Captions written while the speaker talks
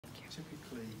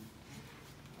typically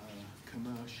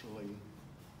commercially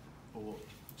bought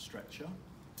stretcher,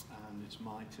 and it's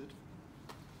mitered,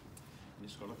 and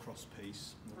it's got a cross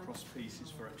piece. And the cross piece is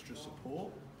for extra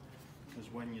support,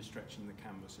 because when you're stretching the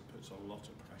canvas, it puts a lot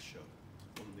of pressure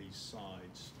on these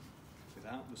sides.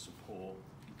 Without the support,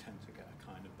 you tend to get a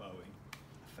kind of bowing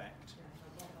effect.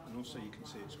 And also you can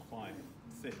see it's quite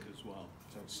thick as well,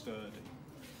 so it's sturdy.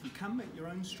 You can make your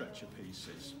own stretcher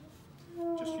pieces.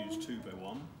 Just use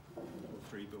 2x1 or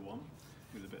 3x1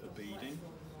 with a bit of beading,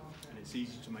 and it's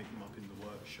easy to make them up in the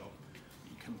workshop.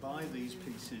 You can buy these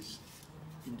pieces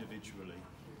individually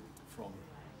from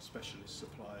specialist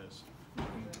suppliers. You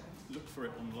can look for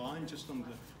it online just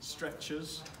under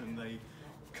stretchers, and they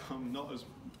come not as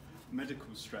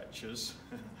medical stretchers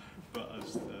but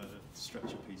as the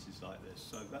stretcher pieces like this.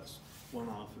 So that's one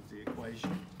half of the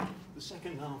equation. The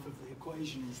second half of the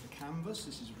equation is the canvas.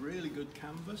 This is really good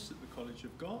canvas that the college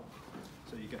have got.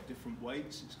 So you get different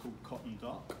weights. It's called cotton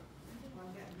duck.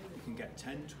 You can get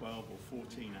 10, 12 or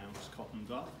 14 ounce cotton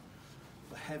duck.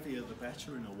 The heavier the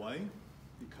better in a way,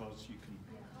 because you can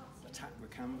attack the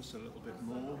canvas a little bit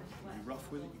more, be rough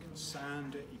with it, you can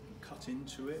sand it, you can cut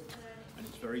into it, and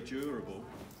it's very durable,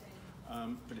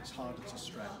 but it's harder to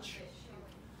stretch.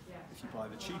 If you buy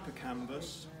the cheaper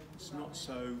canvas, it's not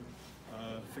so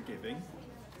forgiving,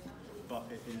 but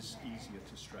it is easier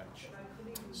to stretch.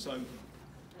 So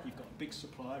you've got a big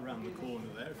supply around the corner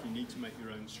there if you need to make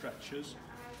your own stretchers.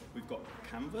 We've got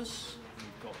canvas,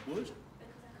 we've got wood,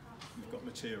 we've got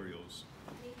materials.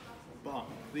 But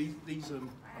these are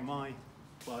my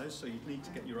pliers, so you'd need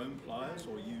to get your own pliers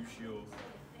or use your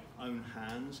own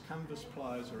hands. Canvas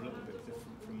pliers are a little bit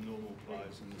different from normal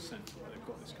pliers in the sense that they've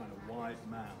got this kind of wide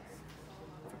mouth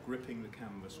for gripping the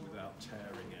canvas without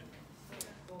tearing it.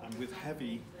 And with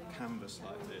heavy canvas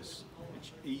like this,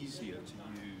 it's easier to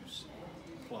use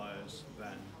pliers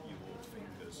than your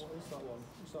fingers. What is that one?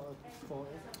 Is that a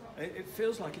 40? It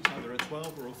feels like it's either a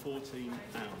 12 or a 14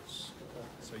 ounce,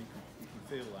 so you can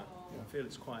feel that. You can feel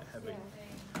it's quite heavy.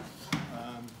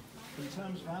 In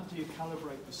terms of how do you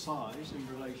calibrate the size in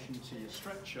relation to your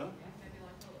stretcher,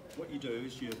 what you do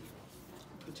is you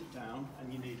put it down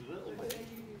and you need a little bit.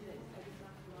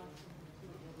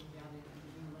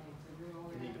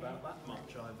 You need about that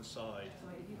much either side.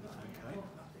 Okay.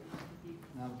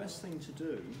 Now the best thing to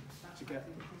do to get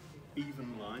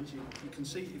even lines, you can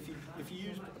see if you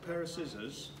use a pair of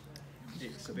scissors,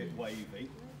 it's a bit wavy,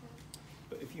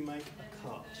 but if you make a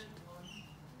cut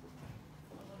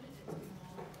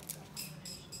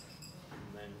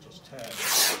and then just tear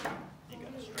it, you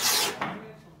get a straight line.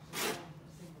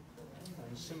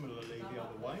 And similarly the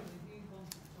other way.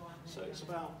 So it's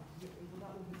about,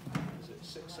 is it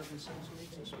 6-7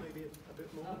 centimetres, maybe a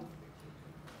bit more.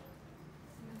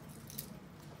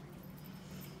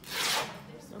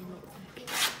 There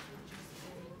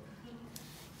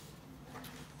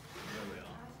we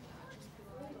are.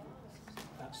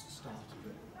 That's the start of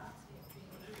it.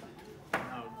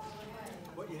 Now,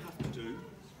 what you have to do,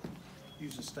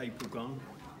 use a staple gun.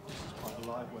 This is quite a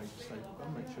lightweight staple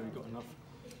gun. Make sure you've got enough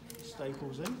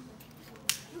staples in.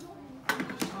 You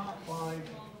start by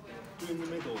doing the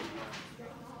middle,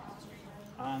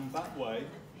 and that way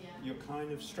you're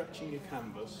kind of stretching your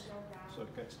canvas so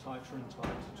it gets tighter and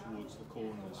tighter towards the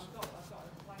corners.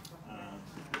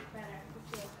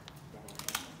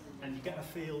 And you get a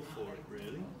feel for it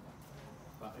really,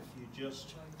 but if you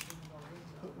just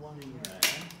put one in there,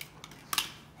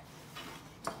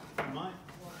 you might,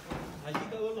 as you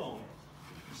go along,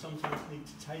 you sometimes need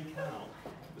to take out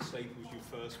the staples you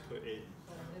first put in.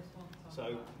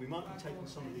 So we might be taking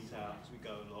some of these out as we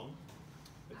go along,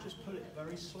 but just pull it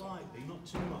very slightly, not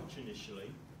too much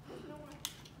initially,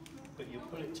 but you'll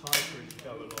pull it tighter as you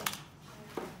go along.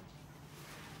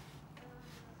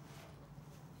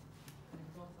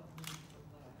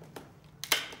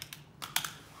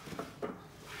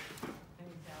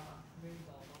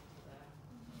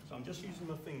 So I'm just using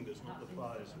my fingers, not the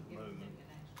pliers at the moment.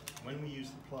 When we use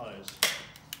the pliers,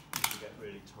 you can get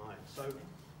really tight. So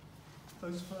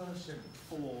those first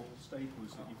 4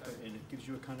 staples that you put in, it gives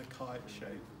you a kind of kite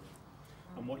shape.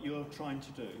 And what you're trying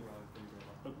to do,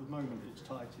 at the moment it's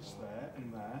tightest there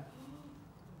and there,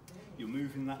 you're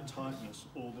moving that tightness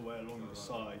all the way along the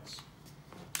sides.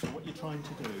 So what you're trying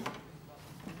to do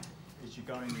is you're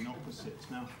going in opposites.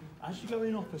 Now, as you go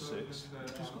in opposites,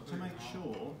 you've just got to make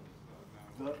sure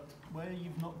that where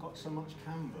you've not got so much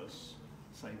canvas,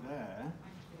 say there,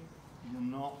 you're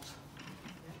not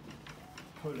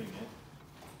pulling it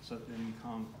so that then you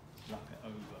can't wrap it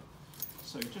over.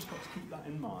 So you've just got to keep that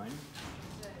in mind,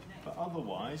 but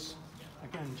otherwise,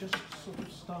 again, just sort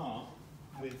of start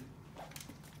with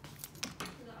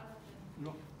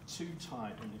not too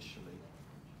tight initially,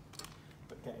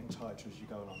 but getting tighter as you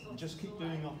go along. And just keep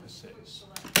doing opposites.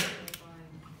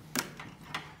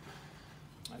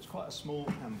 It's quite a small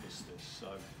canvas, this, so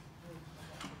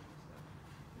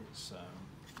it's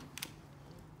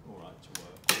all right to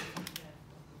work with.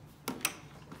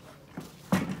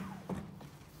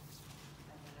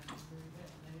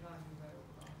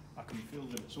 I can feel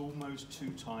that it's almost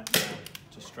too tight now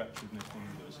to stretch with my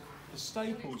fingers. The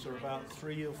staples are about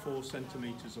 3 or 4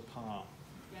 centimetres apart.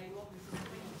 I'm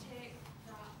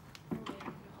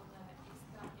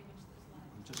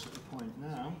just at the point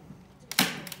now.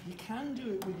 You can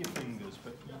do it with your fingers,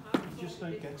 but you just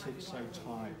don't get it so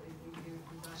tight.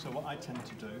 So what I tend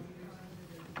to do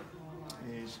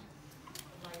is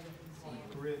I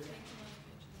grip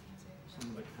some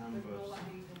of the canvas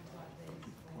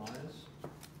with pliers.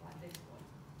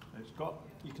 It's got,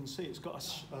 you can see it's got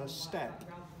a step,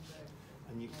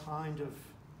 and you kind of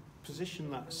position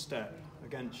that step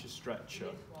against your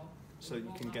stretcher so that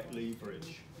you can get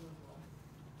leverage.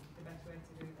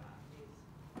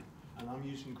 And I'm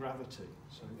using gravity,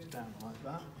 so it's down like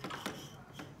that,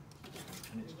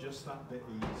 and it's just that bit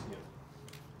easier.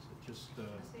 So just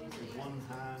with one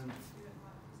hand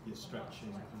you're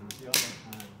stretching, and with the other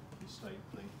hand you're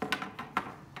stapling,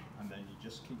 and then you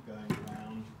just keep going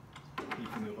around,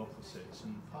 keeping with opposites.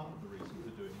 And part of the reason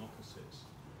for doing opposites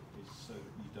is so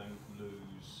that you don't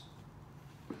lose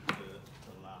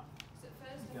the lap.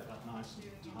 You get that nice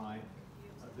and tight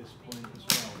at this point as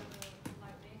well.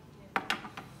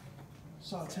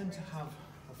 So I tend to have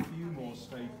a few more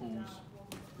staples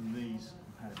than these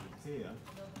compared with here,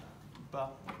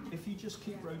 but if you just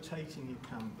keep rotating your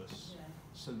canvas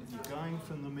so that you're going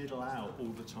from the middle out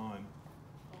all the time.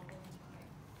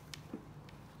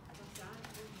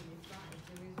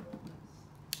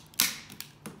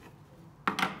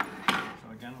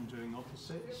 So again, I'm doing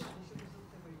opposites.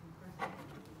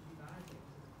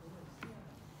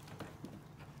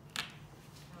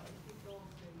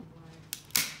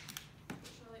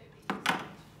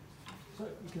 So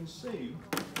you can see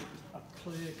a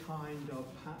clear kind of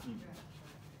pattern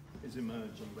is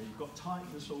emerging where you've got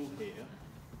tightness all here,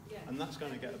 and that's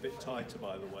going to get a bit tighter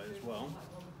by the way as well,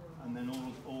 and then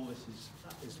all this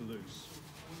is loose.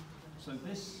 So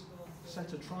this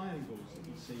set of triangles that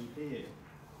you see here,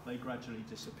 they gradually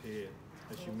disappear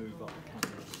as you move up the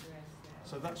canvas.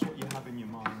 So that's what you have in your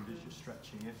mind as you're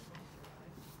stretching it.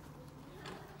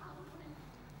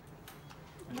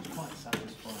 And it's quite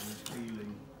satisfying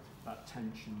feeling that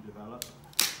tension develop.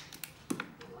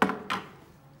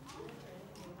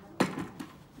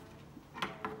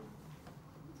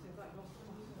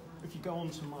 If you go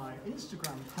onto my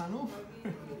Instagram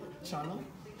channel,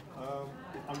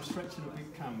 I'm stretching a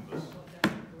big canvas.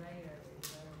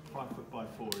 5 foot by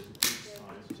 4 is a good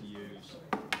size to use.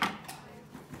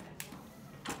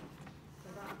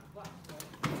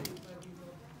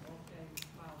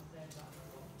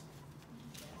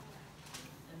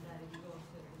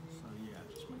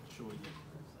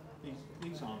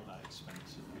 These aren't that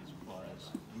expensive, these pliers,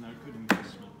 and they're a good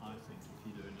investment, I think, if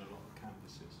you're doing a lot of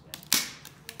canvases.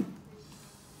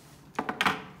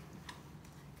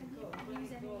 Can you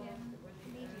use any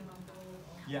medium?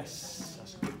 Yes,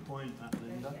 that's a good point, that,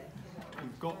 Linda.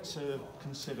 You've got to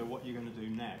consider what you're going to do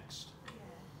next.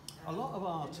 A lot of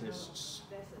artists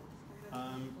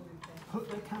put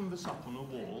their canvas up on a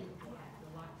wall.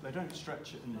 They don't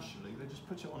stretch it initially, they just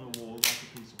put it on a wall like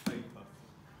a piece of paper,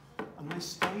 and they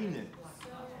stain it.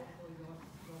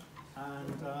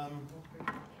 And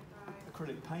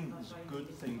acrylic paint is a good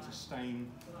thing to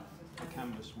stain the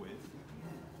canvas with.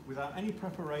 Without any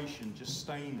preparation, just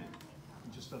stain it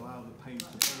and just allow the paint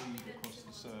to bleed across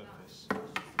the surface.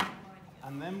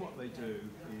 And then what they do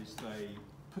is they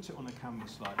put it on a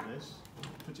canvas like this,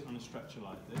 put it on a stretcher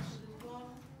like this,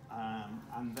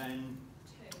 and then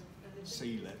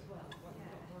seal it.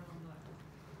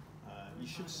 You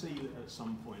should seal it at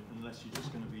some point, unless you're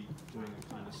just going to be doing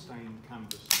a kind of stained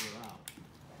canvas throughout.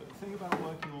 But the thing about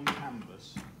working on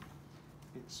canvas,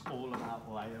 it's all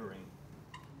about layering.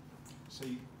 So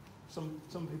some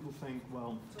people think,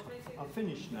 well, I've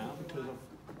finished now because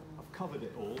I've covered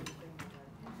it all.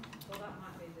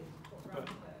 But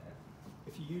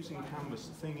if you're using canvas,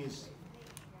 the thing is,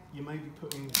 you may be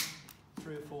putting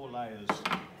 3 or 4 layers,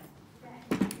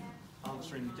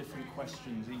 answering different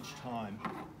questions each time.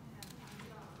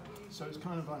 So it's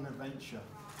kind of an adventure.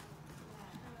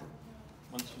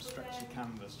 Once you stretch your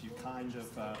canvas, you kind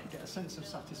of get a sense of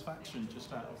satisfaction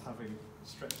just out of having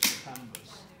stretched the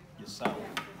canvas yourself.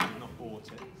 You've not bought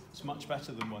it. It's much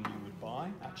better than one you would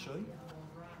buy, actually,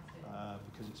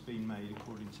 because it's been made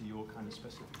according to your kind of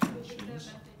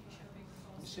specifications.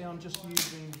 You see, I'm just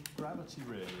using gravity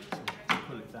really to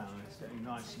pull it down, and it's getting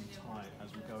nice and tight as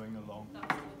we're going along.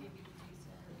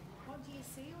 What do you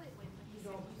seal it with?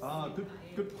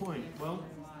 Good point. Well,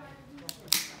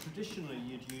 traditionally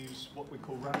you'd use what we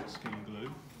call rabbit skin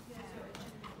glue.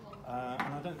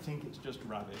 And I don't think it's just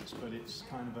rabbits, but it's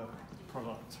kind of a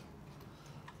product.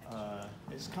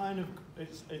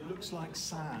 It looks like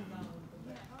sand,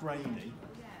 grainy.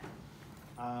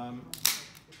 And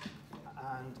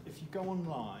if you go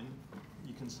online,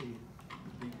 you can see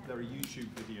there are YouTube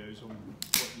videos on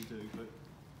what you do, but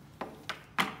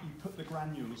you put the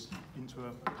granules into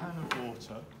a pan of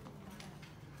water,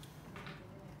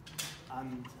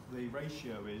 and the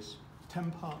ratio is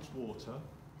 10 parts water,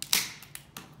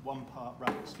 1 part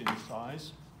rabbit skin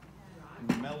size,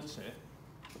 and you melt it,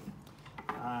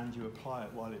 and you apply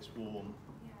it while it's warm,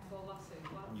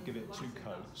 and you give it 2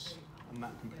 coats, and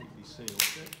that completely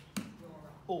seals it.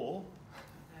 Or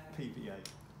PVA.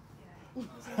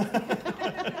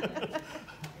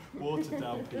 Watered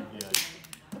down PVA.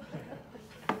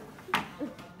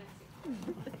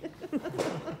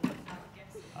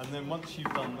 And then once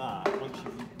you've done that, once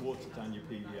you've watered down your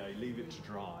PVA, leave it to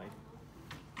dry,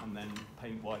 and then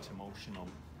paint white emulsion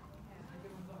on.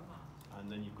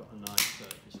 And then you've got a nice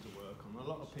surface to work on. A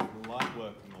lot of people like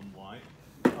working on white.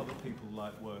 Other people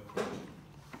like working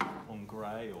on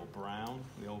grey or brown.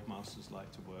 The old masters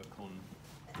like to work on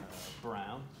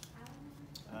brown.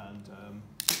 And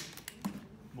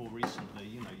more recently,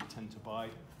 you tend to buy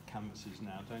canvases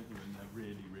now, don't you? And they're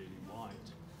really, really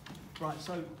white. Right,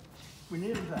 so we're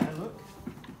nearly there, look.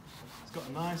 It's got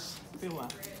a nice, feel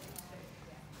that?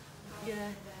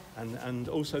 Yeah. And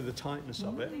also the tightness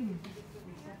of it.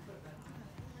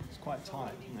 It's quite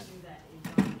tight, isn't it?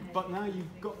 But now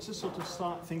you've got to sort of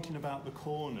start thinking about the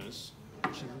corners,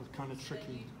 which is the kind of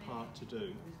tricky part to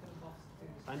do.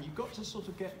 And you've got to sort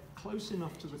of get close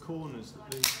enough to the corners that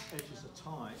the edges are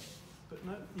tight, but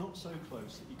not so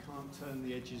close that you can't turn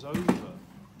the edges over.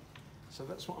 So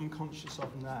that's what I'm conscious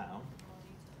of now.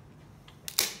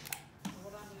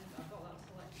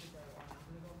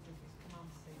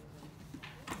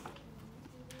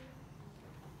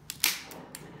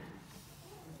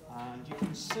 And you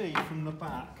can see from the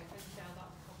back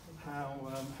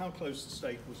how close the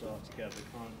staples are together,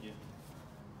 can't you?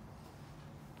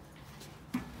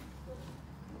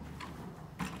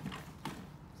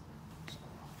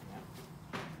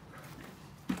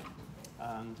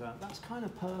 And that's kind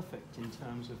of perfect in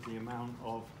terms of the amount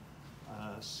of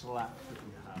slack that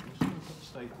we have. I'm just going to put the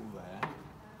staple there.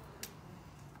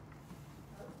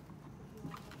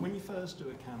 When you first do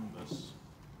a canvas,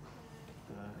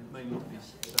 it may not be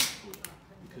successful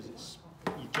because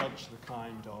you judge the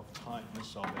kind of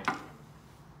tightness of it,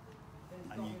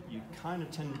 and you kind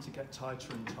of tend to get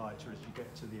tighter and tighter as you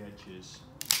get to the edges.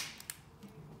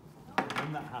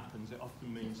 When that happens, it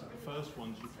often means that the first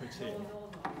ones you put in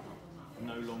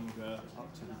are no longer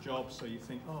up to the job, so you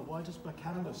think, oh, why does my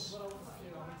canvas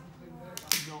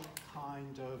not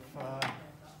kind of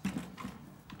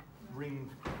ring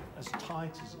as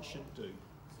tight as it should do?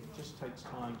 It just takes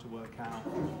time to work out.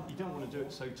 You don't want to do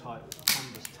it so tight that the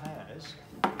canvas tears,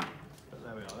 but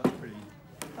there we are, that's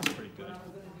pretty good.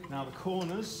 Now the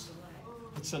corners,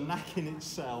 it's a knack in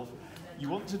itself. You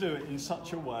want to do it in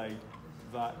such a way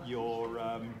that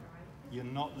you're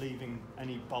not leaving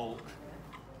any bulk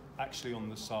actually on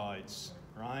the sides,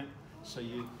 right? So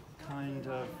you kind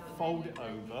of fold it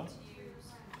over,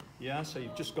 yeah, so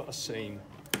you've just got a seam.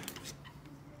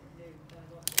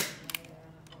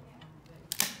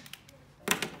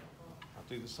 I'll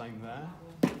do the same there.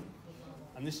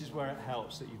 And this is where it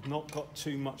helps that you've not got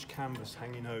too much canvas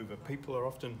hanging over. People are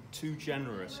often too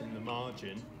generous in the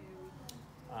margin,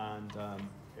 and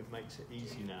it makes it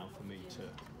easy now for me to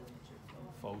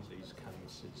fold these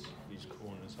canvases, these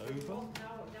corners over.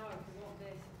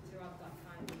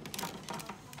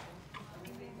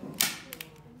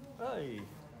 Hey,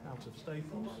 out of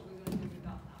staples.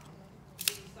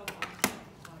 Bear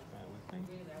with me.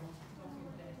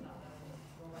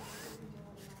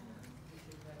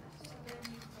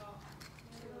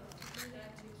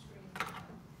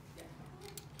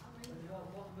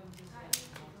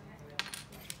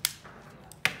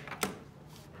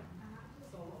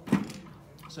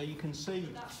 So you can see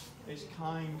it's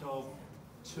kind of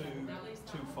two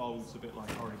folds, a bit like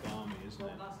origami, isn't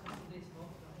it?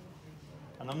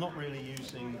 And I'm not really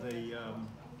using the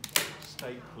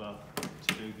stapler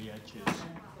to do the edges.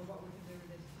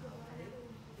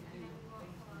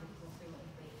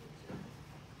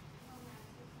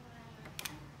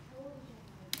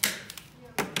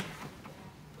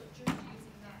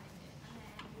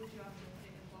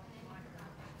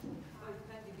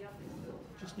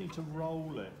 just need to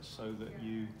roll it so that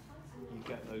you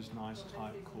get those nice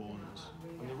tight corners.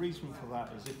 And the reason for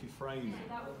that is if you frame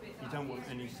it, you don't want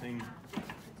anything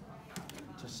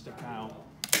to stick out.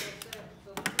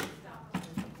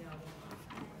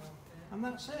 And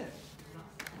that's it.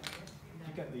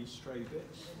 You get these stray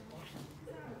bits,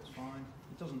 that's fine.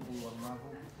 It doesn't all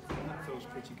unravel, and that feels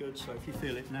pretty good. So if you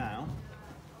feel it now,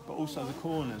 but also the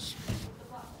corners.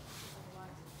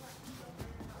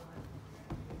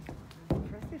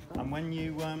 And when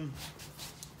you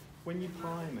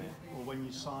prime it, or when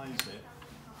you size it,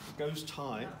 it goes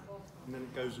tight, and then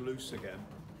it goes loose again.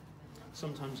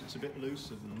 Sometimes it's a bit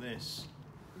looser than this.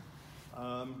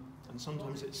 And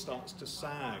sometimes it starts to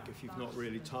sag if you've not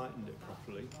really tightened it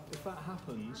properly. If that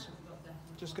happens,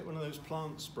 just get one of those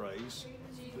plant sprays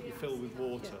that you fill with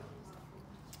water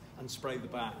and spray the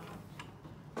back,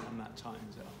 and that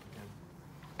tightens it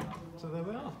up again. So there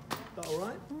we are. Is that all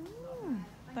right?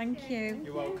 Thank you.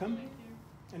 You're welcome.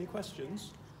 Any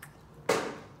questions? You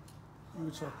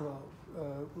were talking about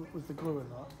with the glue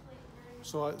and that.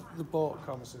 So like the bought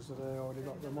canvases, have they already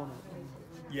got them on it?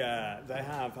 Yeah, they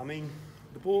have. I mean,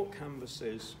 the bought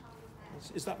canvases,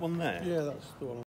 is that one there? Yeah, that's the one.